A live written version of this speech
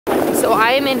So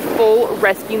I am in full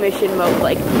rescue mission mode,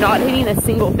 like not hitting a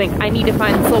single thing. I need to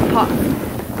find this little pup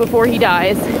before he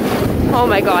dies. Oh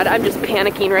my God, I'm just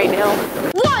panicking right now.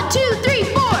 1, 2, 3,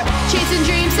 4. Chasing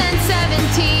dreams since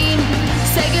 17.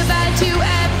 Say goodbye to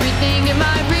everything in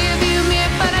my rearview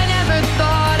mirror, but I never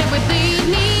thought it would lead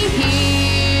me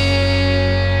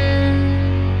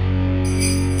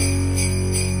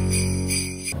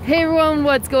here. Hey everyone,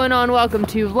 what's going on? Welcome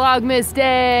to Vlogmas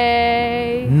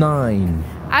Day 9.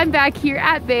 I'm back here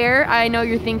at Bear. I know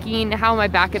you're thinking, how am I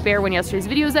back at Bear when yesterday's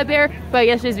video was at Bear? But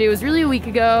yesterday's video was really a week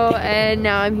ago, and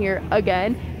now I'm here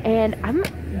again. And I'm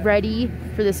ready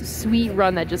for this sweet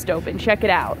run that just opened. Check it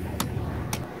out.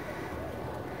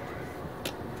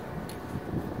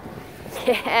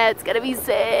 Yeah, it's gonna be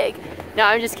sick. No,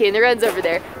 I'm just kidding, the run's over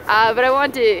there. But I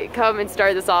want to come and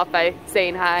start this off by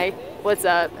saying hi. What's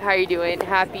up? How are you doing?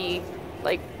 Happy,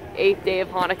 like, 8th day of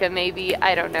Hanukkah maybe?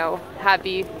 I don't know.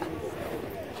 Happy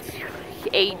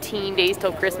 18 days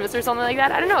till Christmas or something like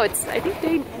that. I don't know, it's, I think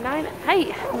day 9. I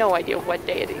have no idea what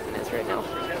day it even is right now.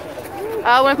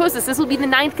 When I post this will be the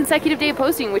 9th consecutive day of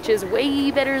posting, which is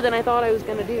way better than I thought I was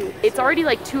gonna do. It's already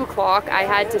like 2 o'clock. I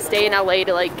had to stay in LA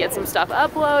to like get some stuff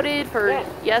uploaded for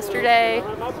yesterday,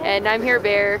 and I'm here at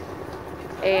Bear,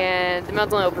 and the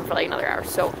mountain's only open for like another hour.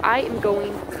 So I am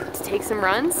going to take some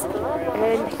runs,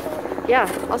 and yeah,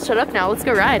 I'll shut up now. Let's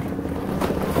go ride.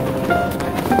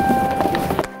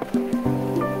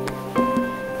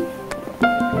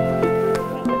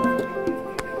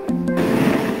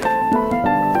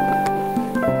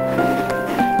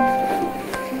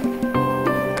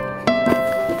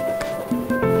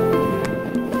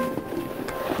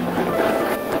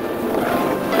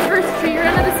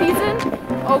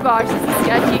 Oh gosh, this is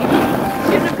sketchy.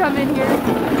 Shouldn't have come in here.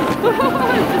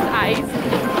 It's just ice.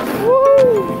 Woo!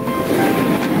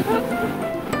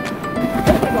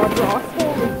 Oh my god, rocks.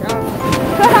 Holy crap.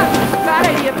 Bad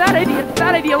idea, bad idea,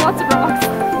 bad idea. Lots of rocks.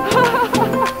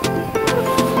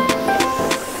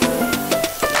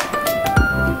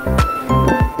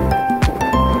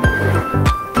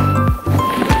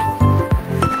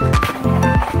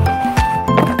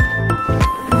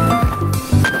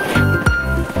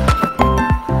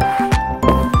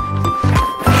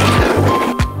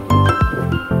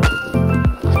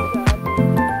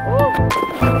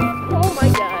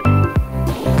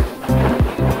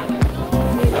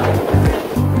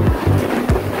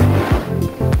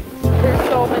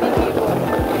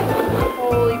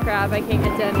 I can't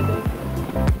get to anything.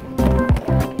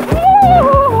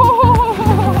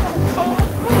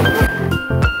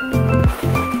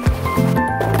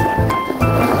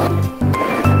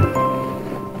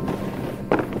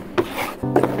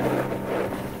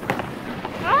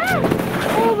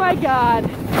 Oh my god.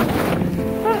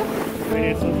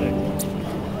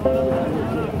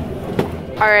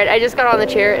 Alright, I just got on the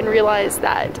chair and realized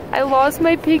that I lost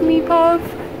my pygmy puff.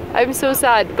 I'm so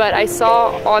sad, but I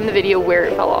saw on the video where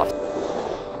it fell off.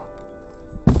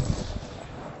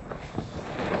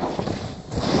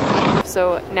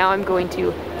 So now I'm going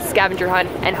to scavenger hunt,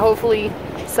 and hopefully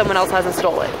someone else hasn't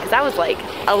stolen it, because that was like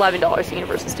 $11 at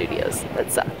Universal Studios.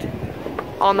 That sucked.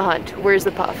 On the hunt. Where's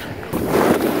the puff?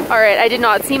 Alright, I did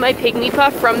not see my pygmy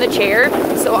puff from the chair,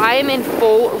 so I am in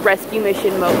full rescue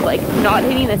mission mode, like not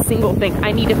hitting a single thing.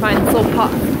 I need to find this little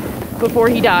puff before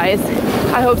he dies.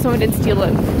 I hope someone didn't steal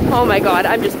it. Oh my god,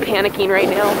 I'm just panicking right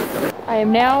now. I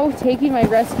am now taking my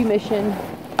rescue mission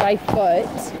by foot.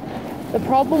 The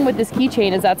problem with this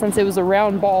keychain is that since it was a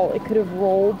round ball, it could have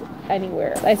rolled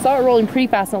anywhere. I saw it rolling pretty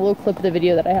fast in a little clip of the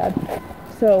video that I had.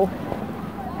 So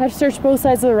I have to search both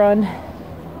sides of the run.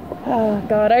 Oh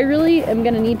god, I really am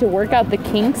gonna need to work out the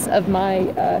kinks of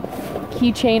my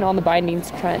keychain on the bindings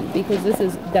trend, because this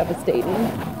is devastating.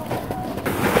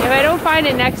 If I don't find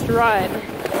it next run,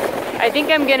 I think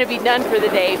I'm gonna be done for the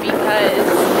day, because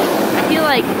I feel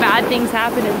like bad things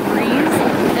happen in threes,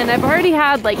 and I've already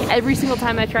had, like, every single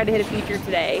time I try to hit a feature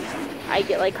today, I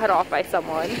get like cut off by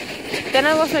someone. Then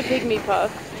I lost my pygmy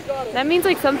puff. That means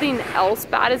like something else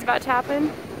bad is about to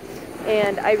happen,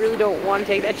 and I really don't want to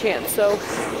take that chance. So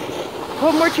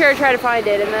one more chair, try to find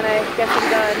it, and then I guess I'm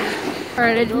done.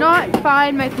 Alright, I did not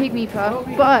find my pygmy puff,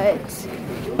 but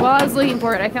while I was looking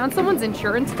for it, I found someone's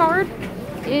insurance card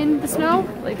in the snow,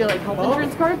 like their health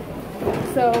insurance card.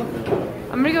 So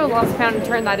I'm gonna go lost and found and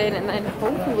turn that in, and then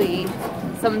hopefully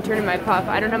someone turned in my puff.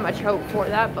 I don't have much hope for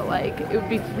that, but like it would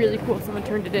be really cool if someone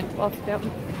turned it in lost and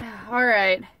found.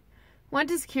 Alright, went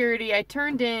to security, I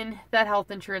turned in that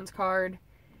health insurance card,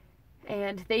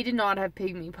 and they did not have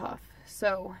pygmy puff.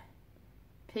 So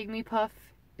pygmy puff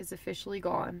is officially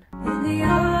gone. In the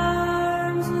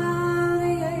arms of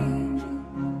the angel,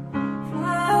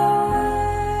 fly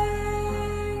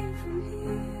away from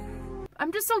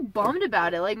I'm just so bummed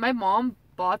about it. Like, my mom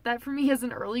bought that for me as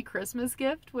an early Christmas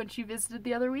gift when she visited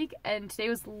the other week, and today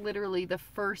was literally the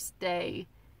first day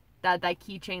that that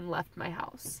keychain left my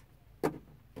house.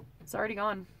 It's already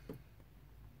gone.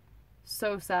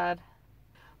 So sad.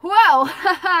 Well,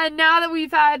 now that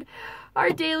we've had our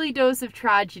daily dose of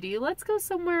tragedy, let's go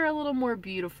somewhere a little more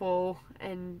beautiful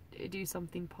and do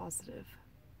something positive.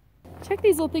 Check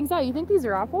these little things out. You think these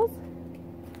are apples?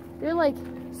 They're like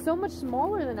so much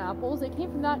smaller than apples. They came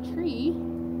from that tree.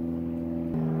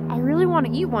 I really want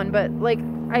to eat one, but like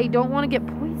I don't want to get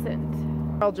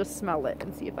poisoned. I'll just smell it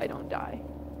and see if I don't die.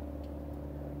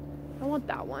 I want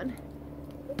that one.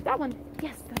 That one.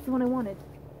 Yes, that's the one I wanted.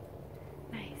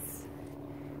 Nice.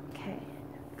 Okay.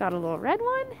 Got a little red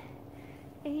one.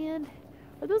 And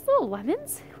are those little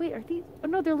lemons? Wait, are these? Oh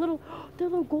no, they're little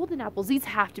golden apples. These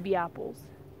have to be apples.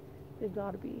 They've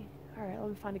got to be. All right, let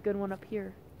me find a good one up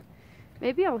here.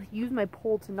 Maybe I'll use my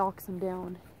pole to knock some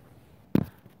down.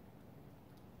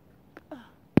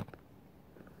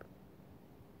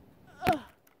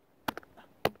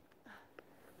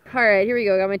 All right, here we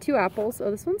go. Got my 2 apples. Oh,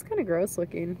 this one's kind of gross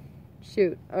looking.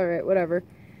 Shoot. All right, whatever.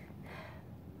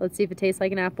 Let's see if it tastes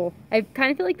like an apple. I kind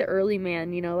of feel like the early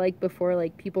man, you know, like before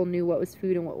like people knew what was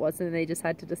food and what wasn't, and they just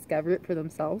had to discover it for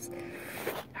themselves.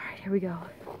 All right, here we go.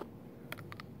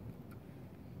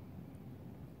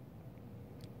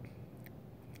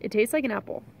 It tastes like an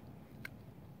apple.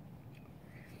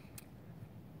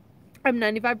 I'm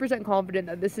 95% confident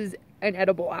that this is an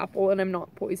edible apple and I'm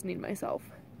not poisoning myself.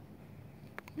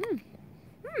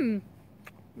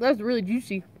 That's really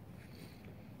juicy.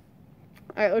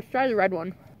 Alright, let's try the red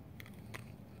one.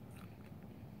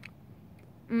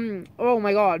 Oh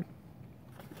my god.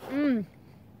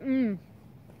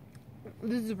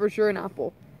 This is for sure an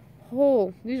apple.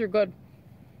 Oh, these are good.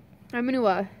 I'm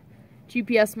gonna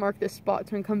GPS mark this spot so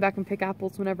I can come back and pick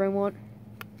apples whenever I want.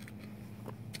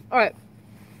 Alright,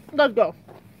 let's go.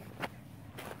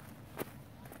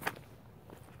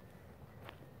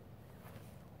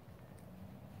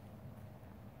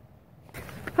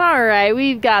 Alright,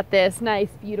 we've got this nice,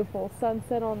 beautiful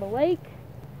sunset on the lake.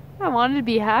 I wanted to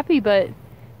be happy, but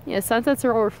yeah, sunsets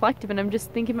are all reflective, and I'm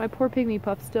just thinking my poor pygmy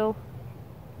pup still.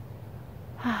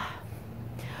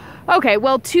 Okay,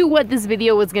 well, to what this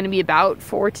video was going to be about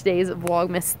for today's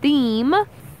Vlogmas theme.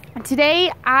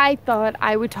 Today, I thought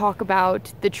I would talk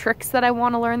about the tricks that I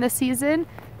want to learn this season.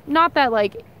 Not that,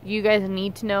 like, you guys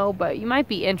need to know, but you might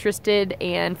be interested,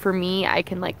 and for me, I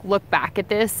can, like, look back at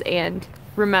this and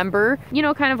remember, you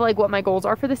know, kind of like what my goals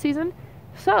are for the season.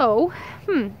 So,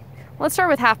 let's start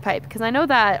with half pipe, because I know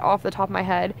that off the top of my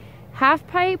head. Half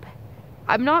pipe,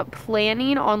 I'm not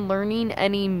planning on learning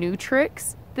any new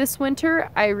tricks this winter.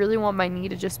 I really want my knee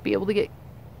to just be able to get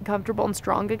comfortable and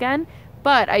strong again,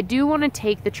 but I do want to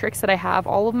take the tricks that I have,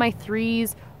 all of my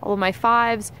 3s, all of my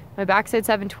 5s, my backside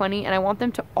 720, and I want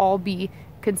them to all be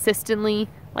consistently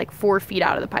like 4 feet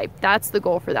out of the pipe. That's the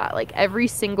goal for that. Like every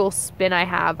single spin I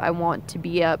have, I want to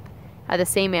be up at the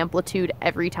same amplitude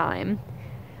every time.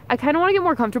 I kind of want to get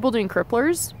more comfortable doing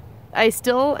cripplers. I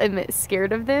still am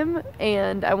scared of them,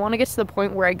 and I want to get to the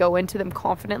point where I go into them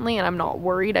confidently and I'm not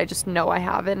worried. I just know I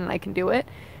have it and I can do it.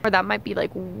 Or that might be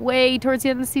like way towards the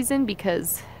end of the season,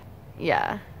 because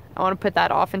yeah, I want to put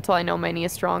that off until I know my knee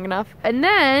is strong enough. And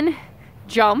then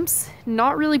jumps,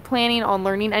 not really planning on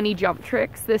learning any jump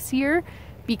tricks this year,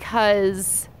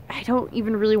 because I don't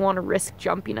even really want to risk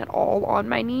jumping at all on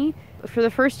my knee. For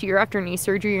the first year after knee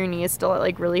surgery, your knee is still at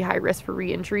like really high risk for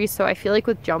re-injury, so I feel like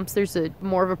with jumps there's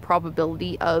more of a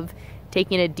probability of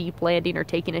taking a deep landing or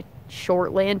taking a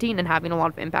short landing and having a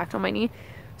lot of impact on my knee.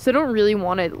 So I don't really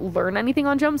want to learn anything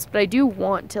on jumps, but I do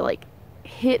want to like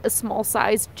hit a small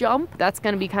size jump. That's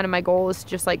going to be kind of my goal, is to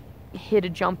just like hit a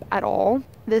jump at all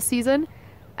this season.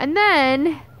 And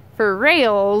then for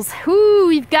rails,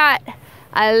 we've got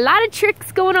a lot of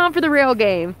tricks going on for the rail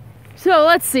game. So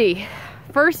let's see.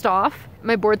 First off,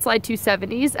 my board slide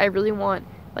 270s. I really want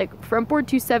like front board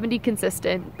 270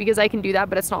 consistent, because I can do that,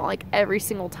 but it's not like every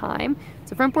single time.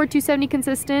 So front board 270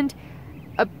 consistent.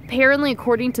 Apparently,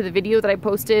 according to the video that I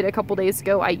posted a couple days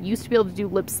ago, I used to be able to do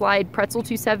lip slide pretzel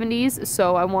 270s,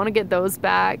 so I want to get those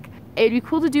back. It'd be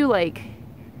cool to do like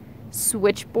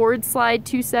switchboard slide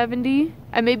 270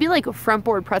 and maybe like a front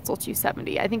board pretzel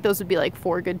 270. I think those would be like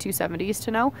 4 good 270s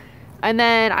to know. And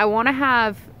then I want to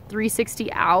have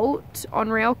 360 out on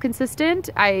rail consistent.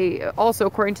 I also,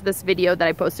 according to this video that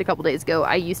I posted a couple days ago,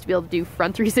 I used to be able to do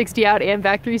front 360 out and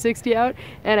back 360 out,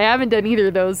 and I haven't done either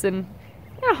of those in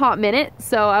a hot minute,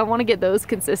 so I want to get those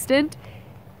consistent.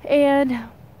 And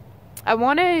I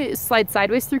want to slide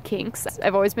sideways through kinks.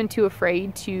 I've always been too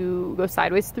afraid to go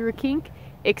sideways through a kink,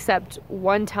 except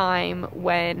one time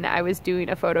when I was doing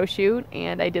a photo shoot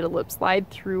and I did a lip slide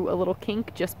through a little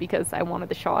kink just because I wanted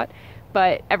the shot.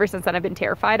 But ever since then I've been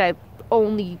terrified. I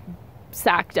only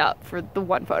sacked up for the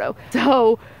one photo.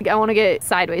 So I want to get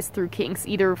sideways through kinks,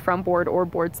 either from board or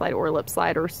board slide or lip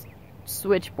slide or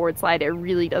switch board slide. It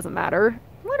really doesn't matter.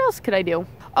 What else could I do?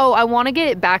 Oh, I want to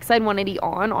get backside 180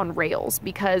 on rails,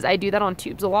 because I do that on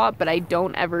tubes a lot, but I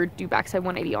don't ever do backside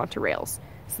 180 onto rails.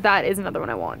 So that is another one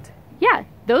I want. Yeah,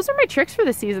 those are my tricks for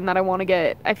the season that I want to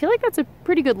get. I feel like that's a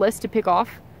pretty good list to pick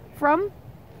off from.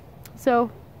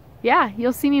 So yeah,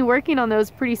 you'll see me working on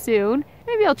those pretty soon.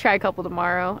 Maybe I'll try a couple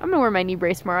tomorrow. I'm gonna wear my knee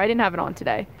brace tomorrow. I didn't have it on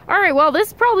today. All right, well, this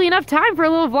is probably enough time for a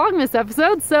little Vlogmas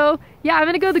episode. So yeah, I'm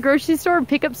gonna go to the grocery store and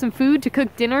pick up some food to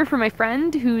cook dinner for my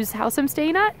friend whose house I'm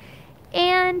staying at.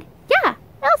 And yeah,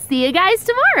 I'll see you guys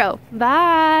tomorrow.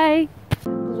 Bye.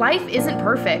 Life isn't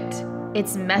perfect.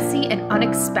 It's messy and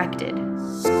unexpected,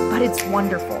 but it's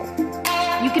wonderful.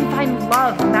 You can find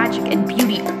love, magic, and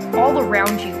beauty all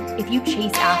around you if you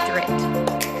chase after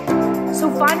it. So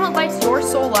find what lights your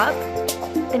soul up,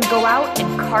 then go out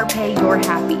and carpe your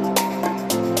happy.